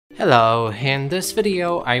Hello, in this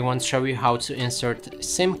video I want to show you how to insert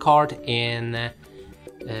SIM card in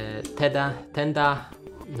Tenda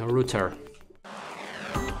router.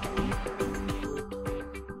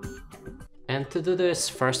 And to do this,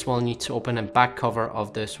 first we'll need to open a back cover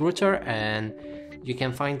of this router, and you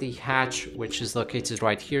can find the hatch which is located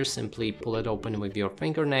right here. Simply pull it open with your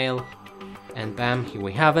fingernail and bam, here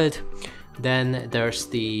we have it. Then there's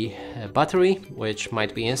the battery which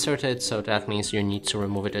might be inserted, so that means you need to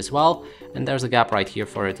remove it as well, and there's a gap right here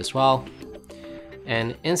for it as well.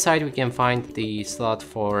 And inside we can find the slot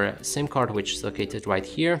for SIM card, which is located right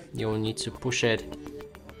here. You will need to push it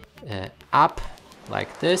up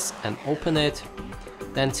like this and open it.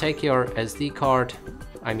 Then take your SD card,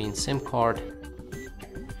 SIM card,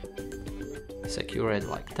 secure it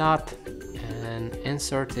like that and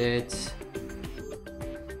insert it.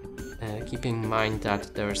 Keeping in mind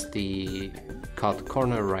that there's the cut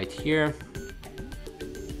corner right here.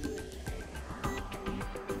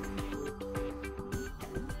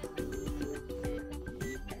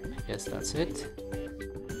 I guess that's it.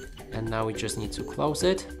 And now we just need to close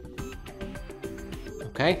it.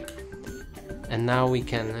 Okay. And now we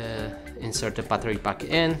can insert the battery back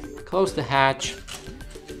in, close the hatch,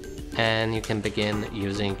 and you can begin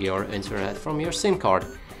using your internet from your SIM card.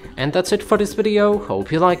 And that's it for this video.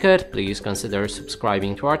 Hope you like it. Please consider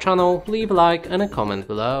subscribing to our channel, leave a like and a comment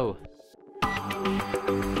below.